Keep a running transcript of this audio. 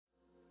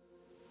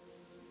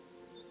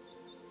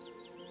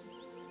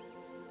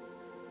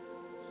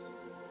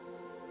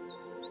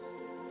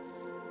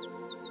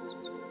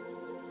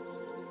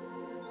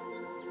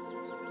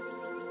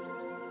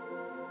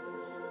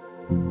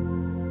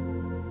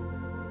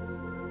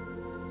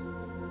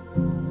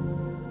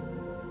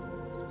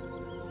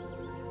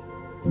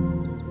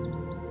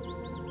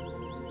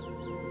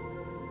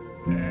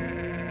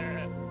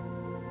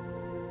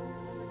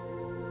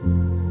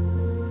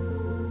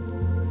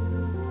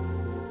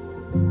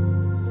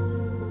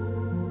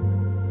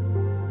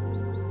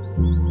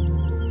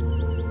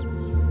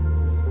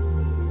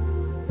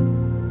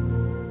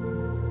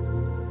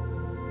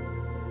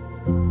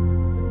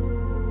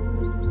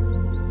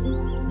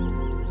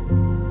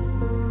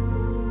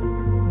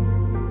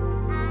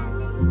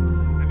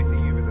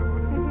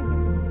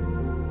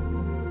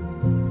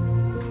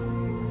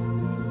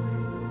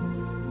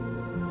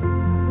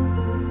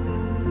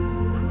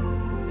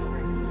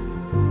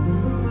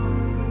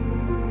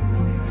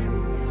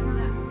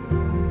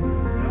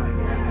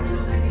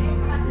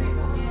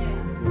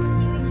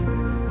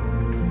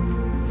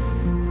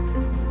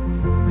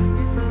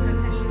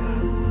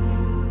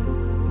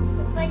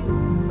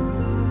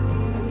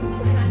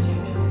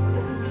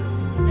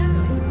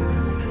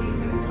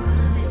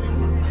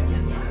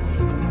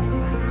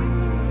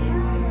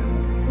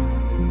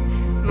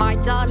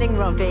Darling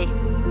Robbie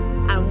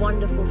and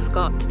wonderful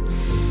Scott.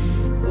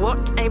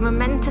 What a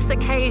momentous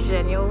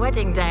occasion, your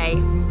wedding day.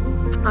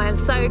 I am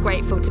so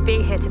grateful to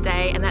be here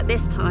today, and at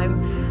this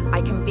time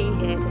I can be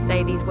here to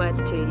say these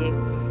words to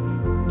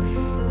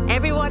you.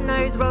 Everyone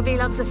knows Robbie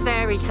loves a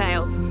fairy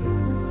tale.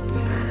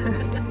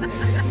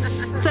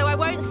 So I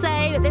won't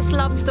say that this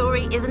love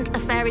story isn't a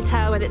fairy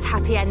tale with its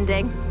happy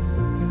ending.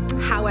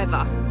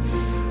 However,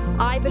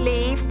 I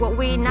believe what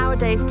we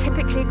nowadays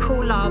typically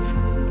call love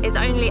is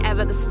only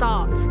ever the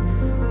start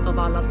of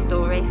our love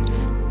story.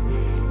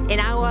 In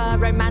our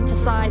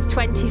romanticised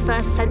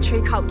 21st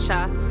century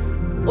culture,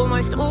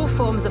 almost all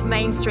forms of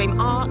mainstream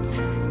art,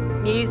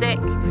 music,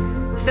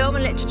 film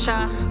and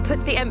literature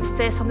puts the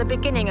emphasis on the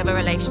beginning of a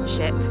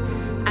relationship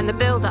and the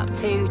build-up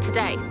to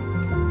today,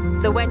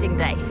 the wedding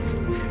day.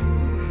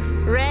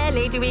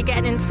 Rarely do we get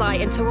an insight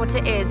into what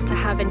it is to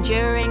have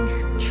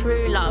enduring,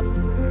 true love,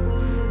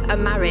 a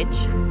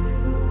marriage.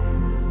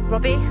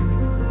 Robbie,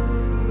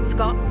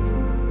 Scott,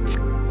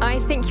 I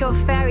think your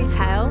fairy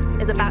tale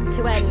is about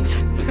to end.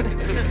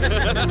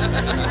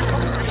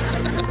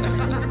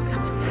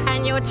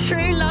 And your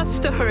true love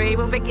story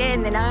will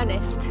begin in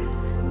earnest.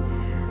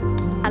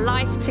 A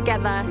life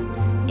together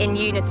in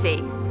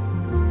unity.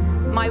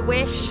 My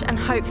wish and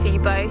hope for you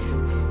both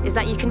is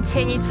that you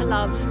continue to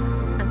love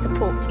and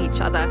support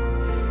each other.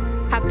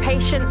 Have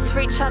patience for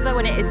each other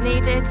when it is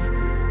needed,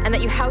 and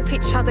that you help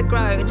each other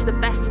grow into the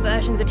best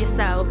versions of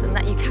yourselves and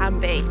that you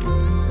can be.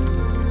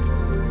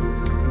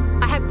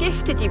 I have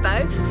gifted you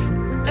both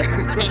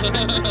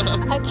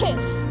a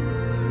kiss,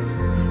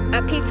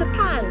 a Peter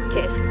Pan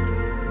kiss,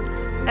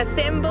 a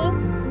thimble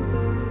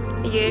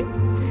for you,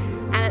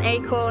 and an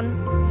acorn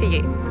for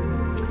you.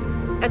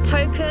 A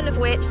token of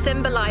which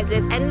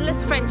symbolises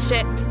endless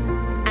friendship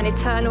and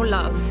eternal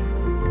love.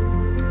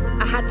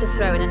 I had to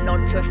throw in a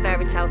nod to a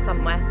fairy tale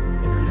somewhere.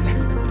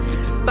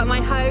 But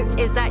my hope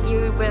is that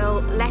you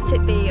will let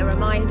it be a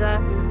reminder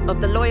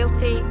of the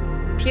loyalty,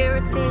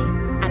 purity,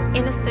 and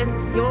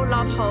innocence your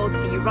love holds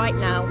for you right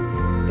now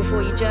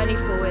before you journey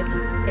forward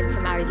into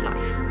married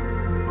life.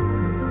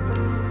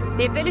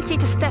 The ability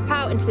to step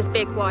out into this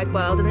big wide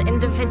world as an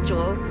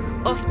individual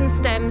often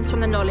stems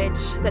from the knowledge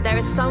that there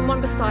is someone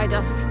beside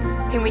us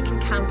whom we can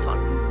count on.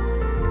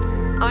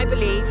 I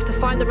believe to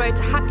find the road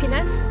to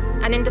happiness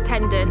and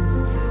independence,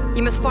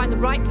 you must find the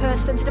right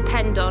person to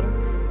depend on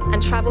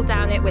and travel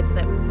down it with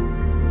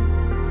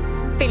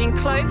them. Feeling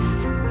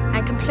close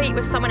and complete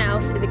with someone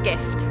else is a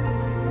gift,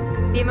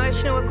 the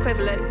emotional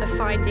equivalent of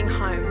finding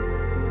home.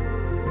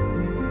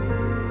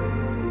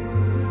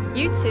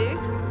 You two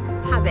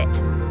have it.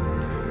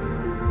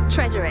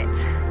 Treasure it.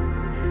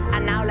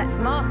 And now let's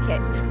mark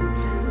it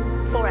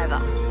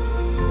forever.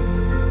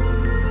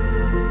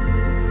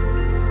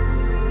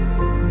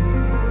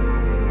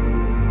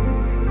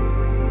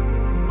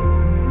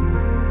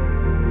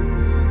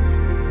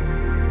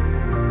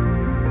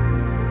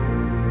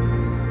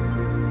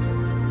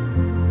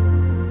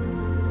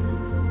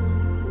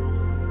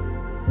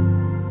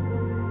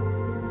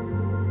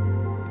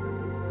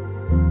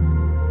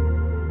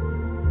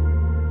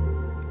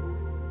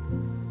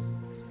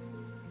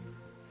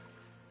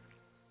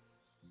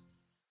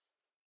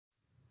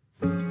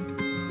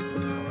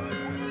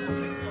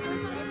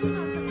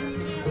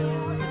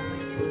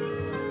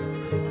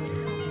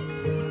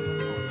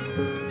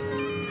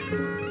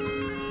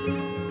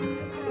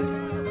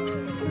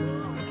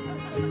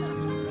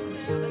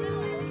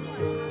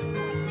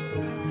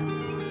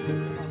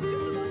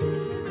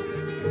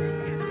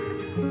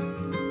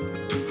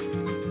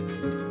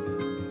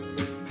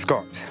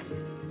 Scott,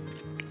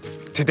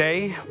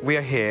 today we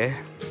are here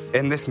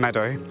in this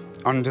meadow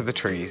under the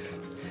trees,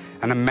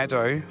 and a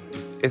meadow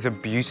is a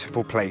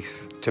beautiful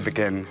place to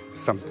begin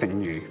something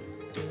new.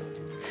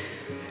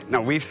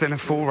 Now, we've seen a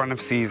full run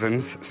of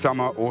seasons,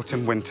 summer,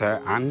 autumn,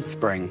 winter and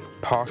spring,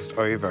 passed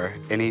over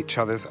in each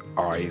other's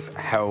eyes,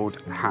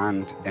 held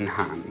hand in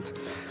hand.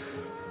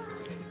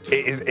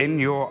 It is in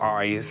your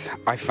eyes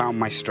I found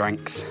my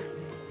strength.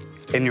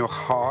 In your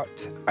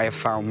heart I have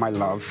found my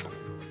love.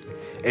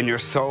 In your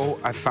soul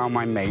I found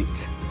my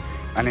mate.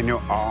 and in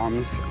your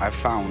arms I've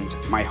found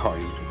my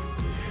home.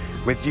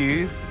 With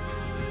you,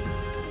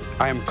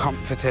 I am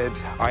comforted,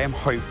 I am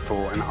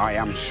hopeful, and I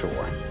am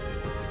sure.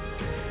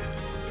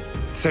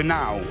 So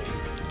now,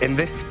 in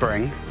this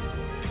spring,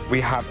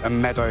 we have a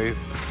meadow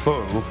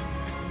full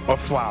of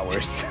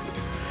flowers,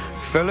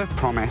 full of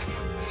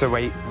promise, so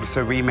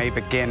we may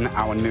begin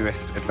our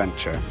newest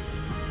adventure.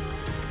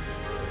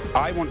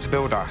 I want to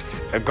build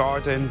us a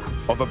garden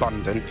of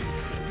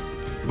abundance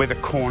with a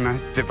corner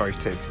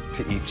devoted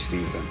to each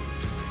season,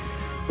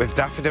 with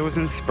daffodils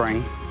in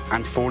spring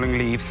and falling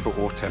leaves for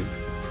autumn,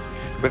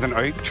 with an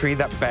oak tree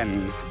that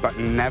bends but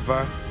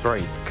never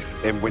breaks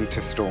in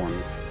winter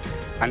storms,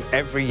 and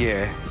every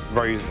year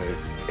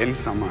roses in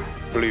summer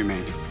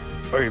blooming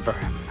over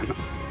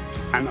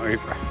and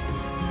over.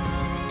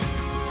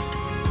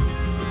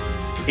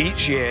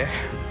 Each year,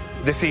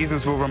 the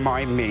seasons will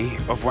remind me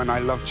of when I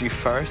loved you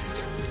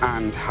first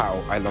and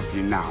how I love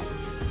you now.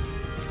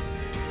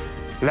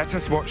 Let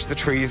us watch the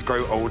trees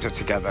grow older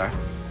together,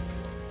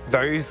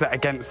 those that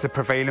against the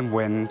prevailing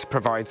wind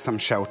provide some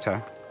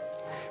shelter.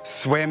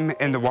 Swim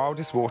in the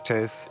wildest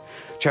waters,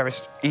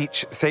 cherish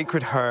each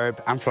sacred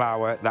herb and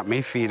flower that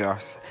may feed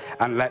us,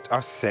 and let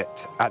us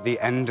sit at the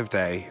end of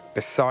day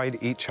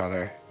beside each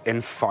other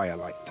in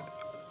firelight,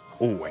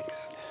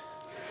 always.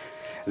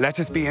 Let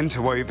us be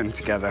interwoven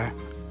together,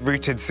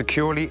 rooted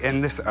securely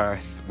in this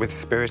earth with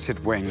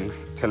spirited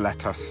wings to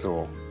let us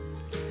soar.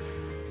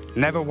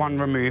 Never one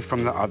removed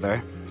from the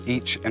other,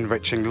 each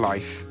enriching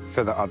life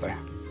for the other.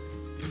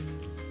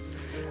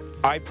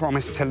 I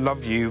promise to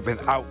love you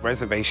without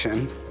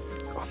reservation.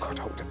 Oh God,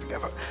 hold it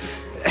together.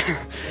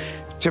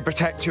 To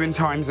protect you in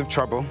times of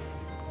trouble,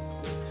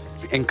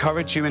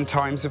 encourage you in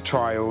times of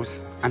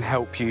trials, and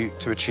help you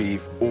to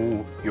achieve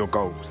all your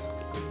goals.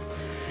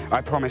 I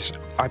promise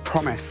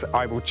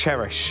I will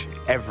cherish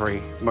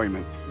every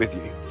moment with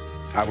you.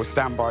 I will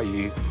stand by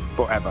you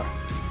forever.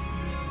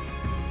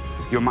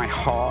 You're my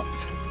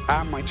heart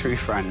and my true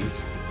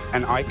friend,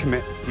 and I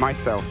commit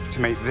myself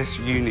to make this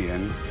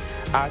union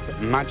as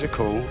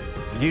magical,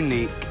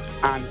 unique,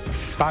 and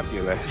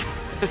fabulous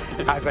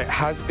as it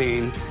has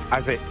been,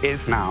 as it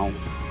is now,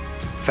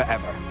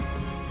 forever.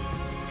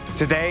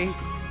 Today,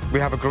 we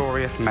have a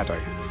glorious meadow.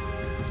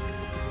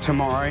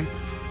 Tomorrow,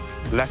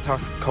 let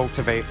us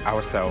cultivate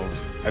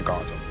ourselves a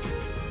garden.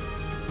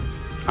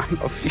 I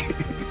love you.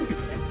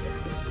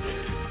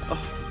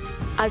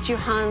 As your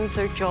hands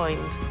are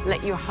joined,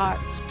 let your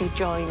hearts be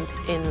joined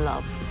in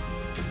love.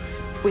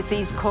 With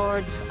these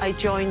cords, I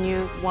join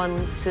you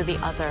one to the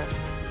other.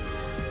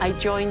 I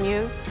join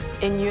you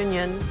in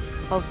union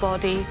of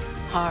body,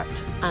 heart,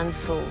 and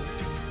soul.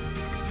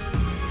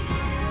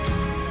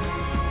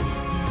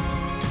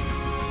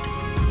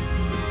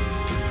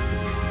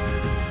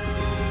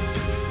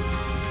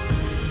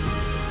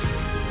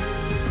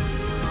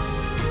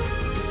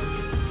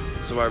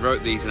 So I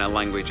wrote these in a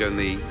language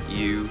only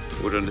you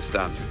would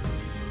understand.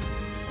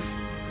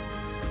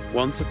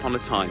 Once upon a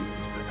time,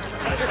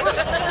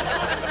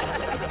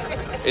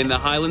 in the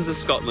Highlands of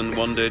Scotland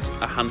wandered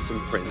a handsome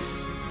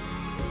prince.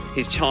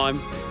 His charm,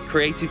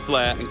 creative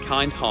flair and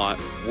kind heart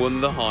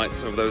won the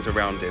hearts of those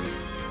around him.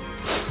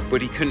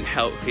 But he couldn't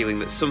help feeling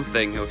that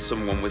something or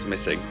someone was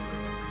missing.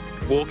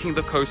 Walking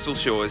the coastal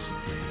shores,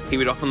 he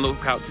would often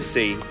look out to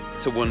sea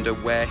to wonder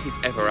where his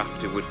ever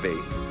after would be.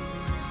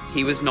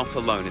 He was not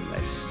alone in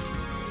this,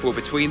 for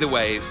between the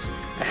waves,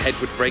 a head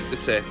would break the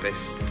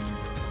surface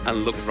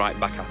and look right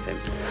back at him.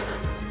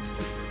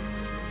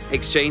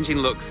 Exchanging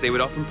looks, they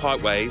would often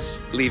part ways,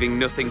 leaving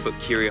nothing but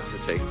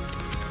curiosity.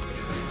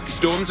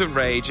 Storms would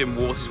rage and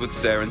waters would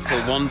stir until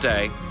one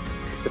day,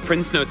 the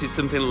prince noticed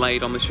something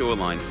laid on the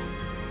shoreline,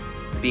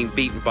 being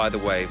beaten by the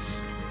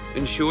waves.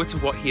 Unsure to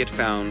what he had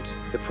found,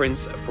 the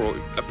prince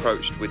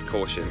approached with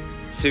caution,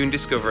 soon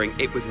discovering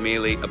it was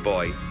merely a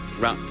boy,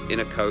 wrapped in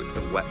a coat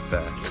of wet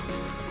fur.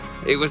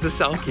 It was a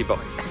Selkie boy.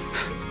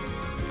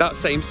 That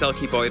same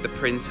Selkie boy the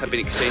prince had been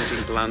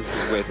exchanging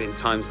glances with in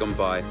times gone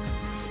by.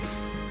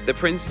 The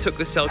prince took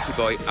the Selkie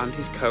boy and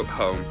his coat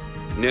home,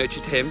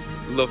 nurtured him,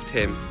 loved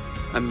him,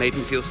 and made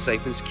him feel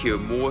safe and secure,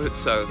 more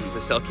so than the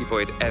Selkie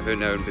boy had ever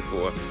known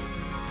before.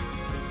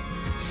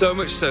 So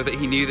much so that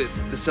he knew that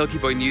the Selkie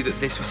boy knew that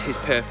this was his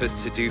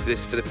purpose to do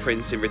this for the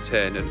prince in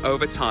return, and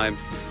over time,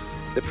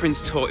 the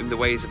prince taught him the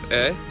ways of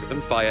earth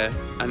and fire,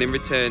 and in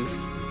return,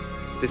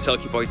 the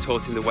Selkie boy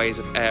taught him the ways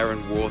of air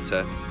and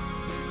water.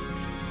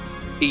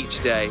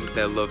 Each day,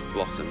 their love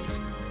blossomed.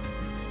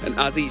 And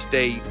as each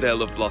day their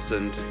love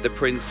blossomed, the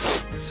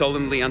prince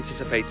solemnly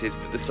anticipated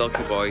that the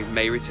Selkie boy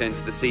may return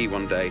to the sea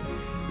one day,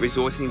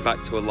 resorting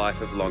back to a life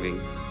of longing.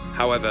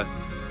 However,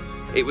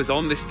 it was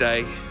on this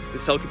day, the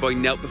Selkie boy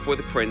knelt before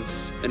the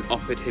prince and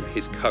offered him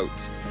his coat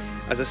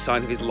as a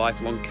sign of his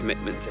lifelong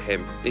commitment to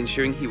him,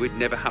 ensuring he would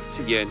never have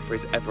to yearn for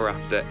his ever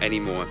after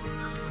anymore.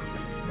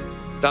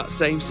 That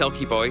same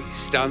Selkie boy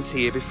stands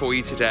here before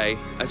you today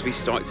as we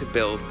start to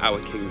build our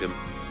kingdom.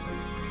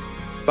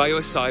 By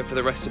your side for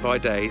the rest of our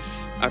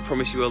days, I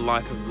promise you a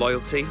life of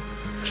loyalty,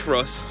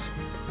 trust,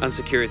 and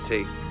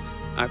security.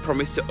 I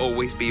promise to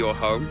always be your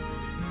home,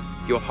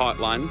 your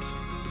heartland,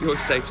 your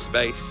safe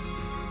space.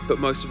 But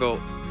most of all,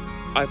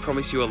 I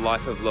promise you a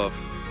life of love.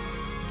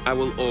 I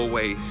will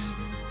always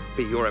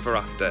be your ever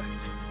after,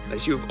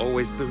 as you have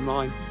always been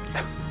mine.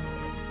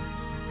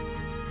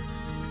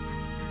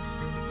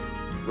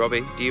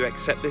 Robbie, do you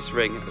accept this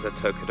ring as a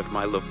token of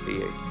my love for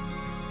you?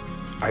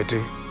 I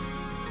do.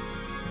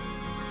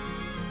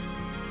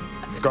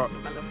 Scott,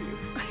 I love you.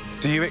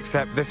 do you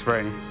accept this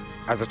ring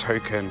as a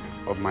token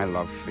of my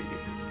love for you?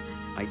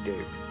 I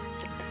do.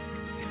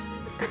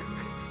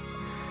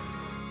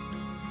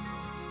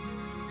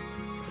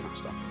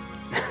 Smashed up.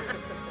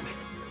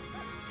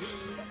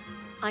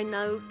 I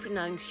now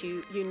pronounce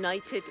you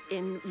united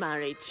in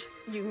marriage.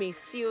 You may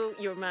seal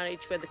your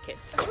marriage with a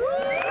kiss.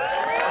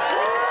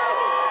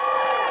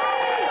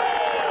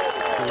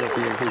 I love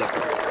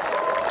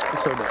you.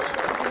 So much.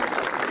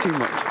 Too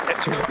much.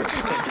 Too much.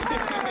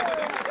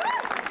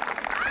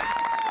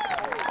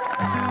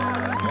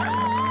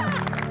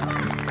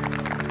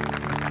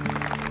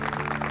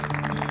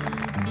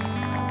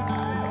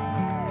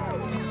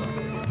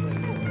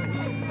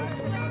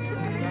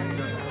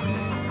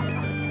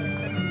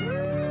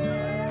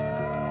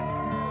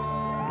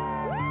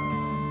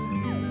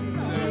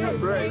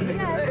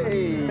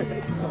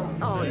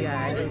 Oh, yeah.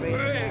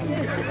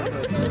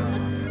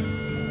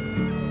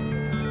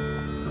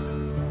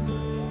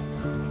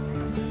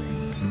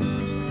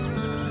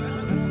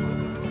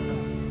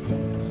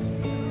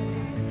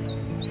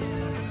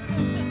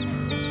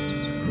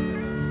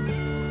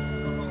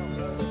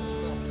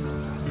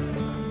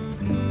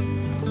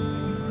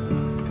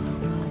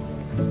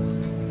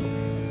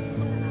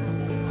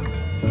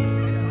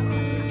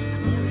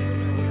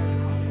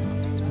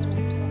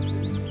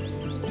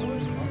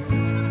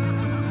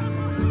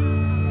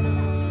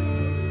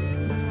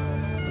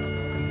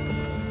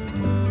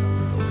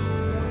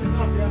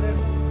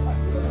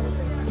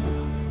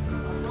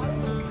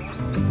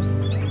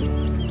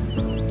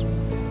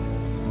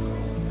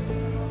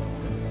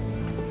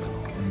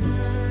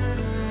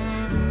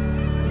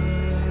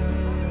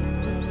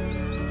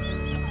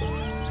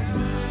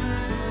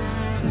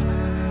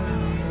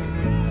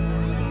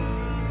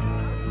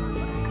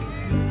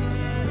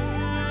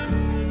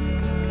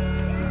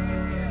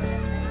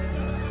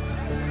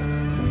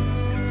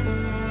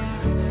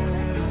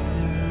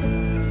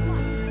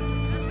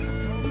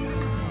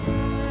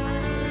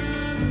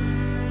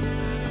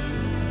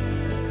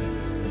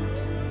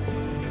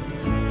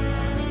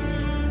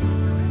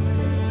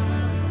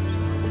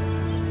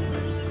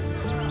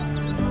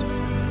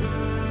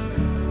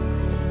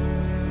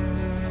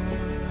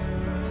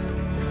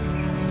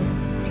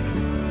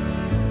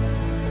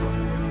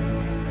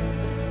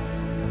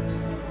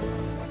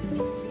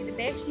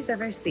 You've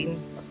ever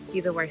seen, be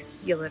the worst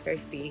you'll ever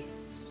see.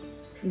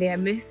 May a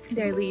moose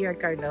nearly your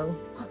gurnal,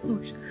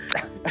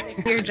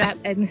 teardrop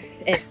in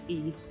its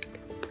E.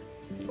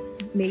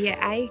 May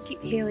your eye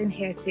keep hailing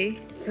Herty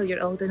till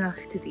you're old enough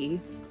to do.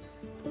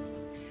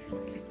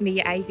 May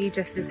your eye be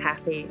just as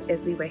happy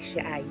as we wish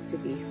your eye to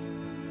be.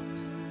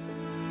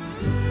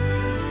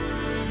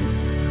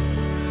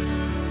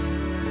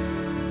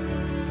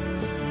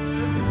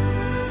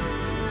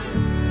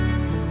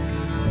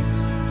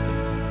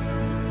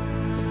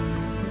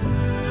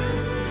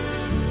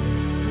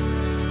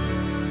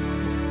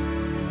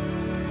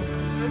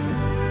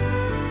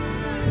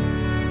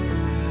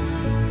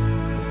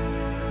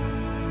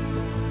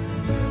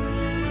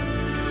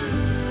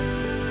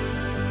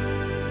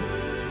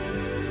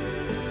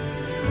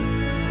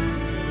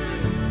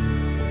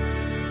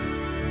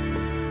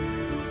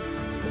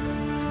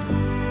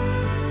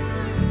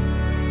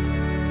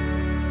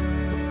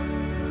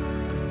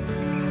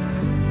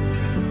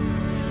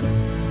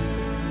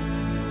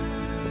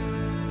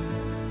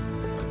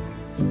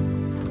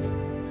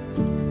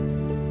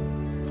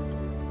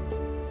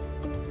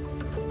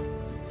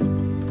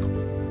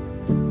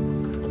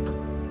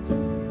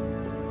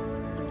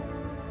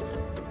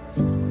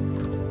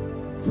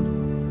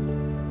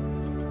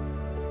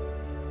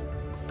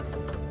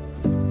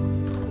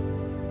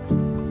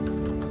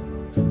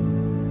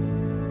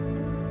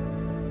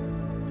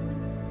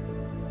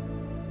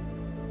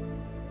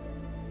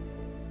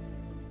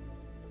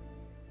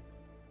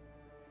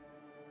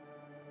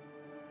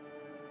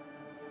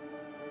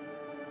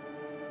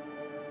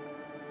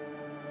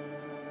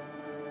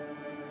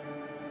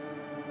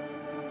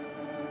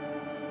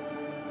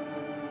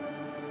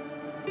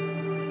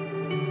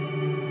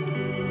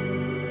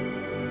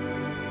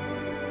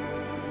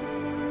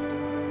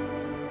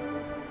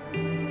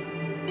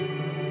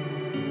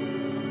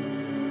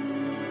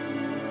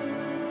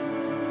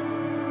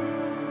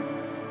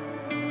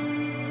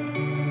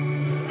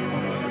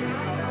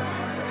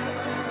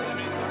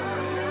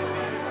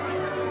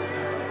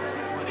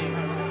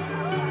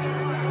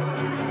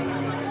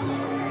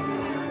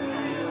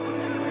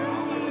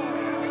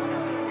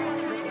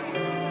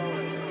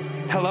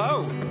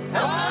 Hello.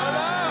 Hello.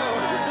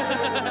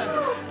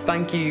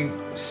 Thank you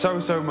so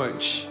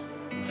much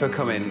for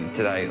coming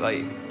today.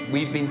 Like,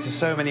 we've been to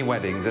so many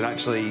weddings, and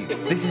actually,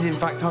 this is in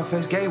fact our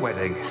first gay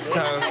wedding.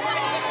 So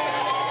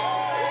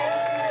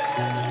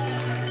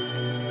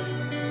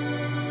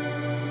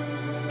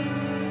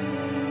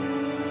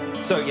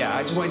So yeah,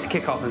 I just wanted to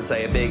kick off and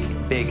say a big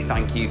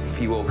thank you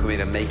for you all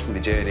coming and making the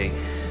journey.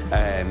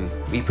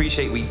 We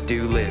appreciate we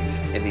do live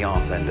in the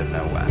arse end of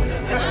nowhere.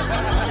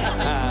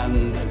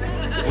 And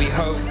we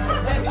hope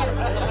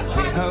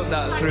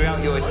that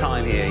throughout your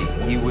time here,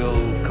 you will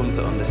come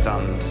to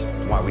understand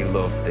why we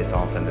love this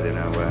arse end of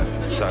nowhere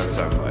so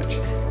much.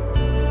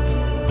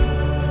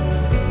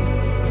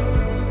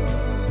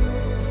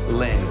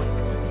 Lynn,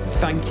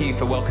 thank you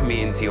for welcoming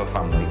me into your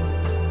family.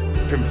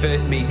 From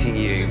first meeting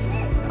you,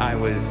 I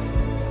was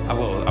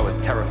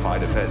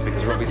terrified at first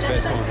because Robbie's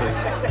first one says,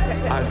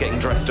 I was getting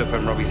dressed up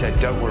and Robbie said,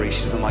 don't worry,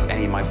 she doesn't like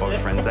any of my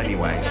boyfriends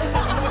anyway.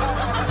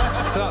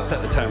 So that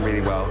set the tone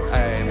really well.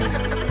 And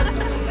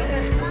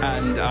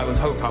I was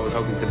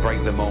hoping to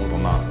break the mold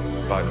on that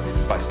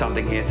by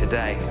standing here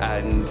today.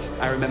 And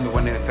I remember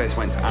when I first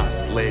went to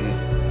ask Lynn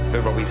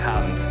for Robbie's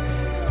hand,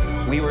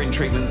 we were in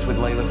treatments with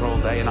Layla for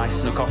all day and I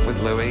snuck off with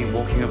Louis,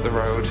 walking up the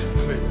road,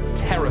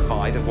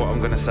 terrified of what I'm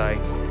going to say,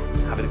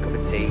 having a cup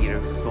of tea, you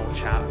know, small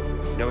chat,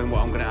 knowing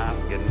what I'm going to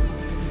ask. And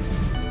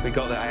we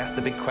got there, I asked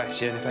the big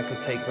question, if I could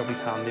take Robbie's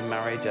hand in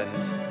marriage, and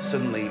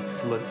suddenly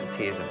floods of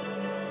tears of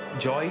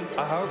joy,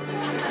 I hope.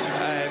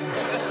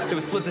 There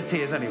was floods of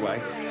tears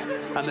anyway.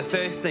 And the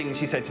first thing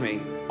she said to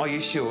me, are you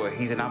sure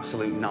he's an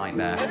absolute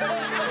nightmare?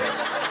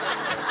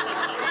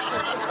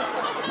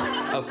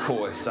 Of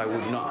course, I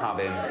would not have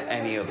him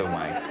any other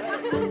way.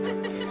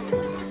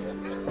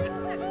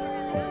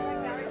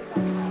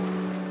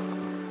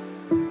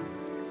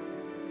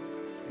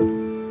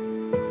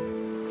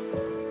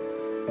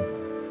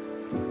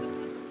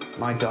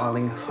 My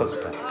darling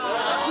husband.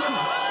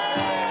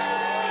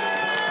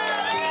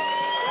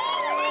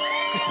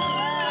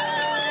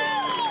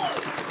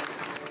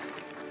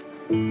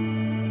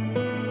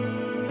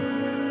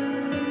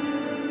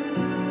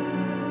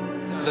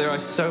 There are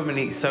so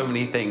many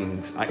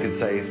things I could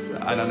say,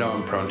 and I know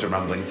I'm prone to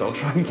rambling, so I'll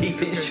try and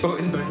keep it short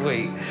and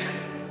sweet.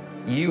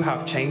 You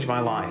have changed my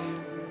life.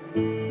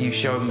 You've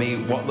shown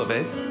me what love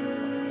is,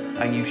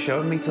 and you've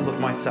shown me to love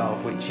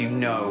myself, which you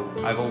know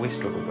I've always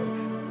struggled with.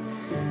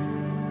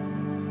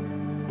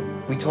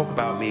 We talk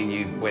about me and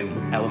you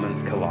when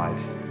elements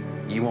collide.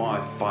 You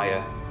are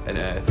fire and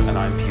earth, and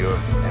I'm pure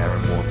air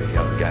and water, the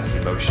other gas,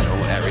 emotional,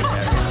 airy,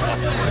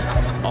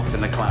 off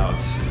in the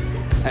clouds.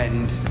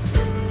 And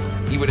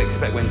you would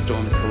expect when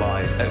storms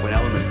collide, when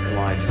elements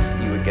collide,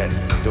 you would get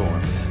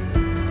storms.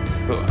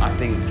 But I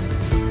think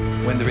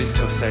when there is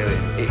tough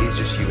sailing, it is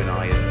just you and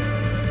I,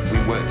 and we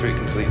work through it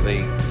completely,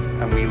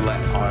 and we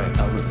let our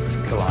elements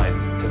collide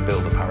to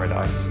build a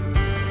paradise.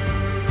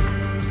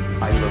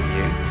 I love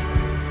you,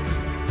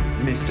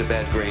 Mr.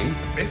 Baird-Green.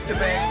 Mr.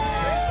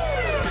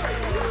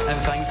 Baird-Green. And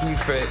thank you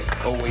for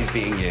always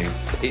being you.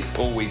 It's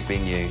always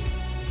been you.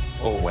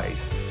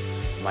 Always.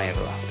 My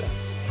ever after.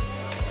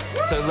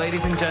 So,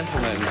 ladies and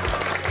gentlemen,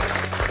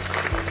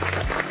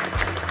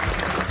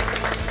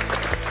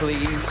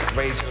 please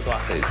raise your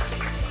glasses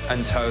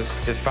and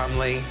toast to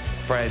family,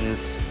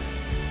 friends,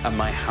 and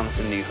my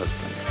handsome new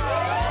husband.